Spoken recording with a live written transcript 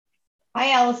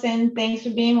Hi, Allison. Thanks for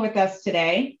being with us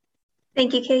today.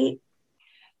 Thank you, Kate.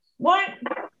 What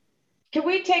can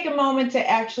we take a moment to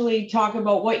actually talk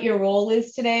about what your role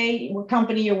is today, what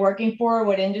company you're working for,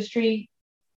 what industry?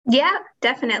 Yeah,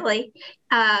 definitely.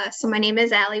 So my name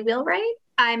is Allie Wheelwright.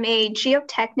 I'm a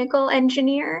geotechnical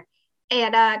engineer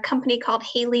at a company called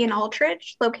Haley and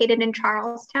Aldrich, located in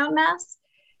Charlestown, Mass.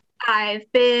 I've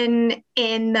been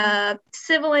in the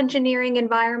civil engineering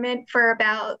environment for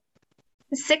about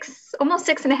almost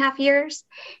 6.5 years.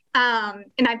 And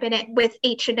I've been with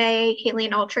H&A, Haley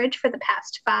and Aldrich for the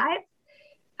past five.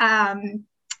 Um,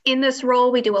 in this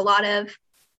role, we do a lot of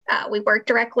we work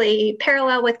directly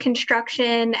parallel with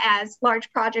construction as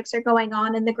large projects are going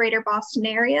on in the greater Boston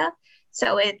area.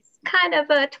 So it's kind of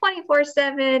a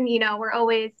 24/7, we're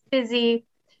always busy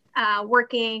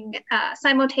working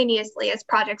simultaneously as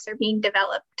projects are being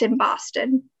developed in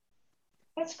Boston.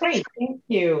 That's great. Thank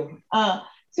you.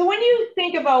 So when you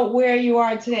think about where you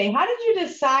are today, how did you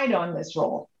decide on this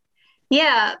role?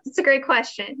 Yeah, it's a great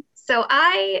question. So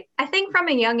I think from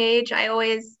a young age, I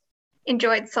always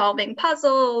enjoyed solving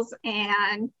puzzles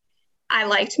and I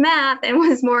liked math and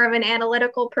was more of an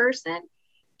analytical person.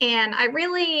 And I think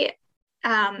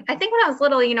when I was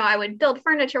little, I would build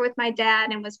furniture with my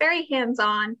dad and was very hands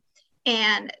on.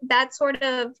 And that sort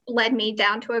of led me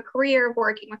down to a career of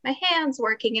working with my hands,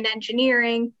 working in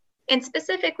engineering, and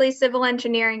specifically civil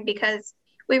engineering, because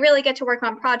we really get to work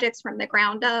on projects from the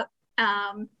ground up.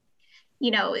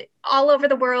 All over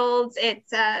the world.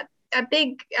 It's a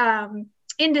big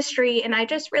industry, and I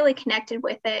just really connected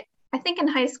with it, I think, in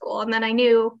high school. And then I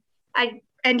knew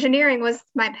engineering was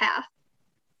my path.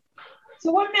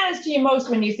 So what matters to you most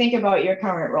when you think about your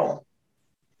current role?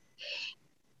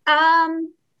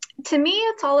 Um, to me,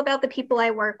 it's all about the people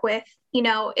I work with.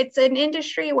 It's an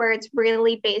industry where it's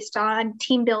really based on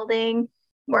team building.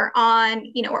 We're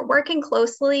working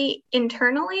closely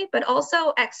internally, but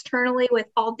also externally with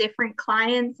all different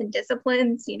clients and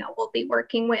disciplines. We'll be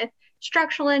working with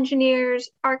structural engineers,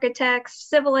 architects,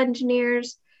 civil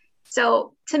engineers.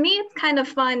 So to me, it's kind of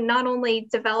fun, not only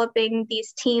developing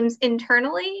these teams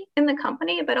internally in the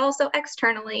company, but also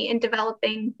externally in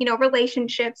developing,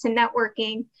 relationships and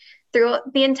networking through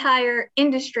the entire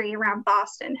industry around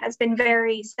Boston has been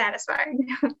very satisfying.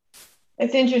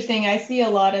 It's interesting. I see a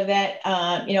lot of that.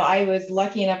 I was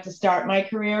lucky enough to start my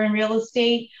career in real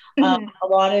estate. A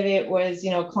lot of it was,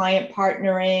 client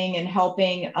partnering and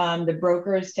helping the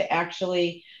brokers to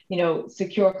actually,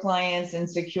 secure clients and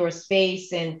secure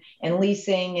space and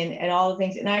leasing and all the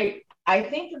things. And I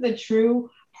think that the true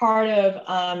part of,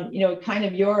 kind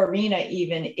of your arena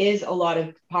even is a lot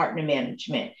of partner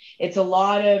management. It's a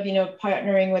lot of,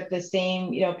 partnering with the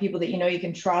same, people that, you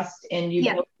can trust and you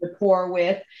Yeah. build rapport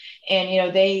with,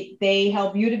 and, they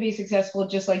help you to be successful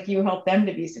just like you help them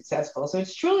to be successful. So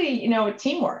it's truly,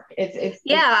 teamwork.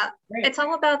 Yeah, Great. it's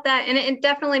all about that. And it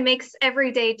definitely makes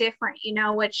every day different,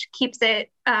 which keeps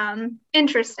it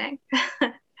interesting.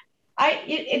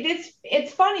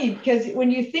 It's funny because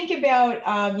when you think about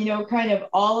kind of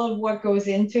all of what goes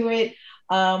into it,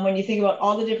 when you think about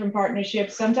all the different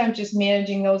partnerships, sometimes just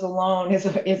managing those alone is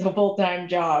a full-time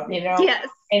job, Yes.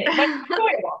 and but it's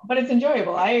enjoyable. But it's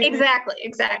enjoyable. I agree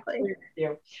Exactly. with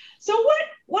you. So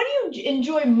what do you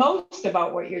enjoy most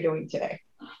about what you're doing today?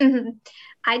 hmm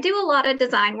I do a lot of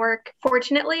design work,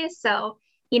 fortunately. So,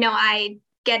 I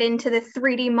get into the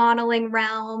 3D modeling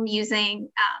realm using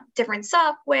different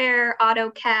software,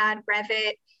 AutoCAD,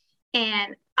 Revit,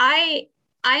 and I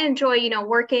enjoy,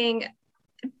 working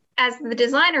as the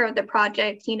designer of the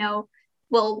project.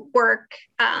 Will work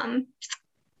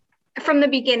from the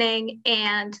beginning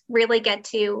and really get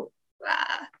to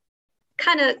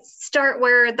kind of start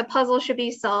where the puzzle should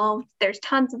be solved. There's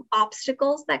tons of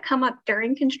obstacles that come up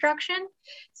during construction.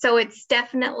 So it's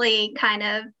definitely kind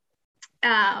of,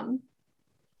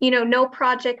 no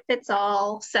project fits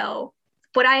all. So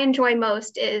what I enjoy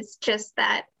most is just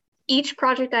that each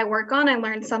project I work on, I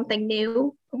learn something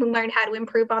new, learn how to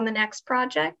improve on the next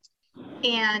project.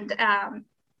 And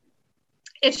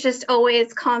it's just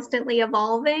always constantly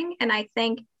evolving. And I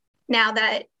think now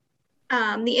that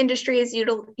the industry is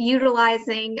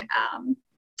utilizing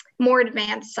more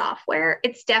advanced software,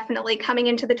 it's definitely coming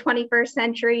into the 21st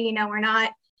century. We're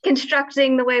not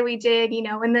constructing the way we did, in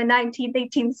the 19th,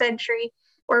 18th century.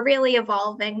 We're really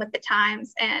evolving with the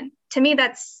times. And to me,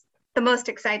 that's the most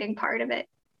exciting part of it.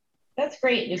 That's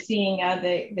great. You're seeing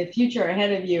the future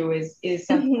ahead of you is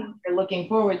something you're looking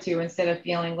forward to instead of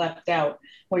feeling left out,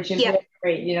 which is Yeah. really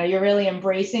great. You're really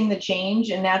embracing the change,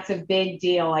 and that's a big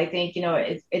deal. I think,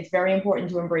 it's very important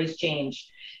to embrace change.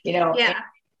 Yeah.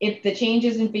 If the change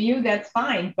isn't for you, that's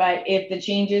fine. But if the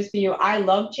change is for you, I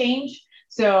love change.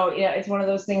 So, yeah, it's one of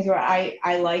those things where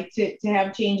I like to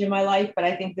have change in my life, but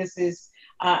I think this is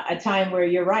a time where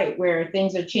you're right, where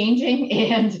things are changing.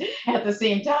 And at the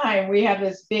same time, we have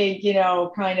this big,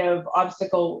 kind of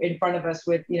obstacle in front of us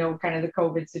with, kind of the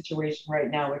COVID situation right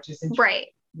now, which is interesting. Right.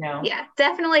 No. Yeah,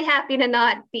 definitely happy to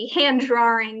not be hand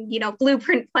drawing,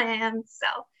 blueprint plans.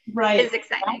 So Right. it's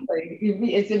exciting.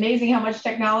 Exactly. It's amazing how much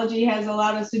technology has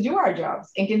allowed us to do our jobs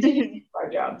and continue to do our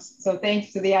jobs. So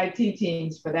thanks to the IT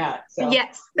teams for that. So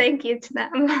yes, thank you to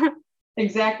them.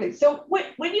 exactly. So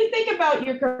when you think about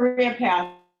your career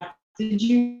path, did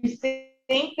you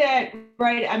think that,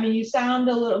 right? I mean, you sound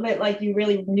a little bit like you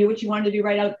really knew what you wanted to do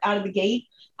right out of the gate.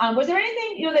 Was there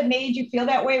anything, that made you feel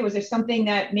that way? Was there something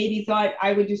that maybe you thought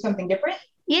I would do something different?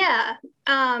 Yeah.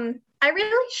 I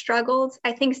really struggled.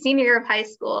 I think senior year of high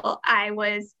school, I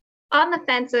was on the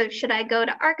fence of should I go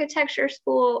to architecture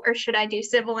school or should I do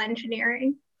civil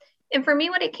engineering? And for me,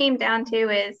 what it came down to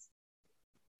is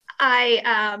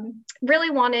I really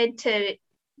wanted to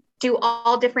do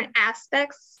all different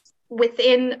aspects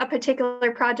within a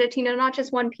particular project, not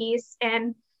just one piece.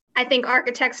 And I think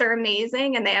architects are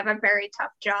amazing and they have a very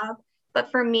tough job.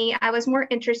 But for me, I was more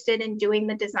interested in doing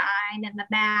the design and the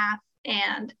math.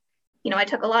 And, I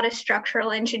took a lot of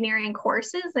structural engineering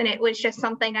courses and it was just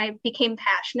something I became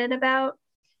passionate about.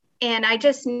 And I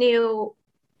just knew,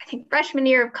 I think freshman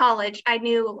year of college, I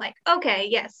knew like, okay,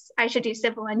 yes, I should do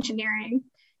civil engineering.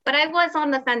 But I was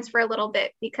on the fence for a little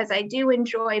bit because I do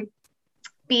enjoy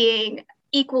being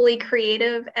equally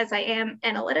creative as I am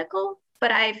analytical,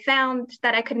 but I found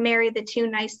that I could marry the two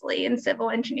nicely in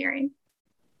civil engineering.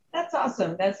 That's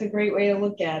awesome. That's a great way to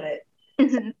look at it.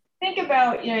 Mm-hmm. Think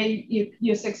about,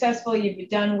 you're successful, you've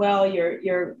done well,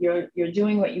 you're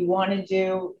doing what you want to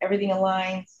do, everything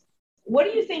aligns. What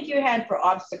do you think you had for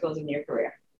obstacles in your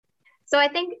career? So I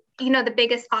think, the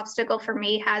biggest obstacle for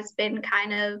me has been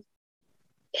kind of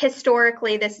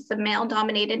historically, this is a male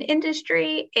dominated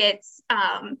industry. It's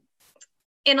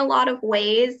in a lot of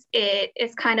ways, it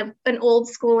is kind of an old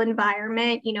school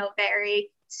environment, very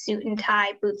suit and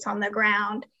tie, boots on the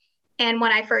ground. And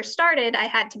when I first started, I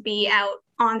had to be out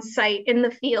on site in the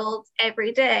field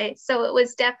every day. So it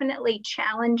was definitely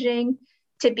challenging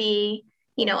to be,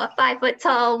 a 5 foot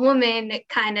tall woman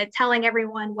kind of telling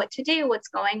everyone what to do, what's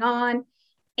going on.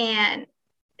 And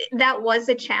that was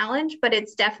a challenge, but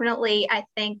it's definitely, I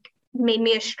think, made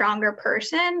me a stronger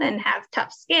person and have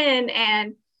tough skin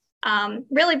and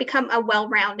really become a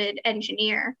well-rounded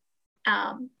engineer.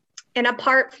 And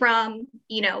apart from,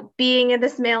 being in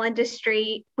this male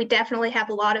industry, we definitely have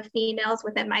a lot of females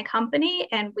within my company,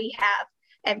 and we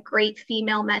have great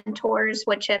female mentors,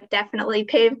 which have definitely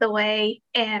paved the way.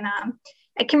 And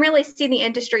I can really see the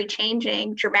industry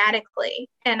changing dramatically.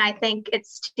 And I think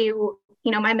it's to,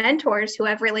 my mentors who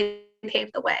have really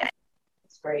paved the way.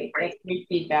 That's great. That's great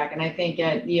feedback. And I think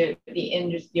the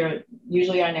industry,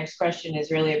 usually our next question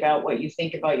is really about what you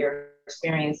think about your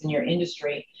experience in your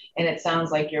industry. And it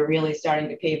sounds like you're really starting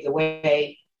to pave the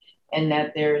way, and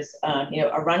that there's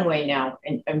a runway now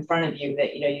in front of you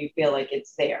that you feel like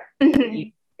it's there. Mm-hmm.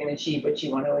 You can achieve what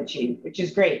you want to achieve, which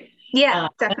is great. Yeah,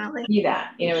 definitely. See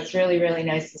that. It's really, really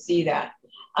nice to see that.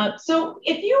 So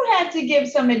if you had to give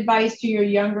some advice to your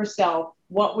younger self,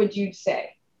 what would you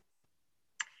say?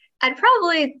 I'd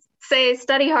probably say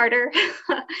study harder.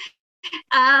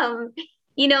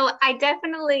 I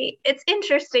definitely, it's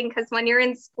interesting because when you're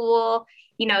in school,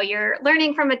 you're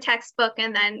learning from a textbook.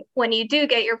 And then when you do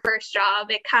get your first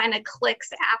job, it kind of clicks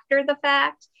after the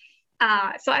fact.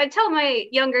 So I'd tell my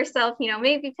younger self,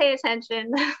 maybe pay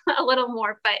attention a little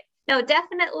more, but no,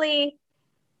 definitely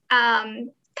kind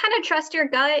of trust your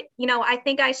gut. I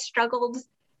think I struggled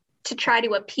to try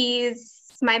to appease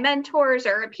my mentors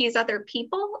or appease other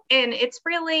people. And it's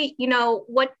really,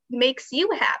 what makes you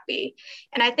happy.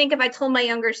 And I think if I told my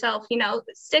younger self,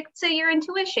 stick to your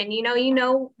intuition, you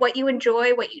know what you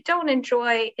enjoy, what you don't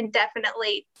enjoy, and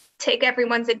definitely take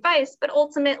everyone's advice. But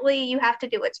ultimately, you have to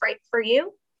do what's right for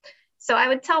you. So I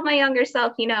would tell my younger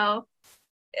self, you know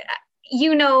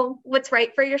what's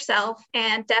right for yourself,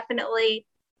 and definitely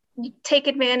take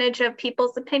advantage of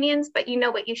people's opinions, but you know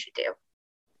what you should do.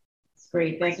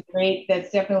 Great. That's great.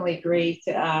 That's definitely great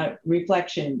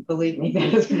reflection. Believe me,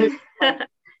 that is great.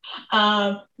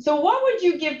 So what would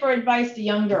you give for advice to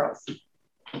young girls?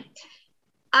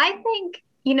 I think,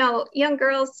 young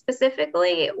girls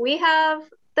specifically, we have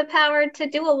the power to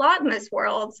do a lot in this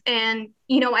world. And,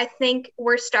 I think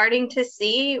we're starting to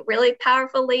see really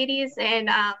powerful ladies in,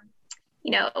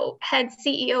 head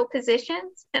CEO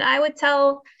positions. And I would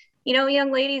tell,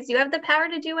 young ladies, you have the power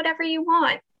to do whatever you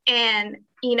want. And,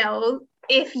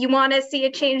 if you want to see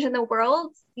a change in the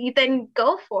world, you then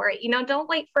go for it. Don't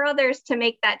wait for others to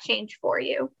make that change for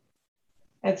you.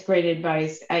 That's great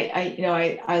advice.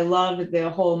 I love the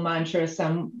whole mantra,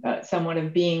 somewhat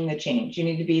of being the change. You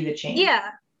need to be the change.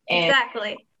 Yeah,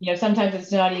 exactly. And, sometimes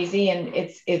it's not easy, and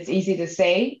it's easy to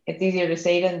say. It's easier to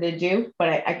say than to do, but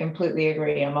I completely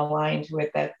agree. I'm aligned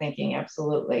with that thinking.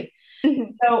 Absolutely.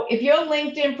 Mm-hmm. So if your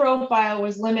LinkedIn profile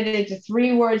was limited to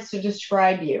 3 words to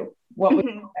describe you, what would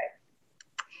you say?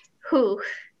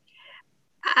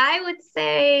 I would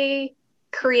say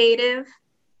creative,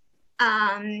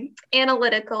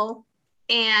 analytical,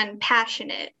 and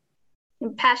passionate.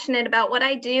 I'm passionate about what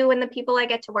I do and the people I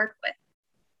get to work with.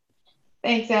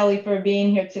 Thanks, Ellie, for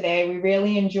being here today. We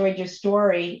really enjoyed your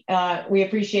story. We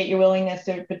appreciate your willingness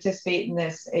to participate in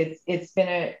this. It's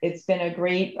been a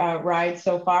great ride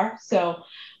so far. So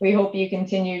we hope you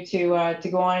continue to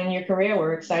go on in your career.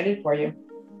 We're excited for you.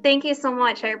 Thank you so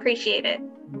much. I appreciate it.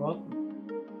 You're welcome.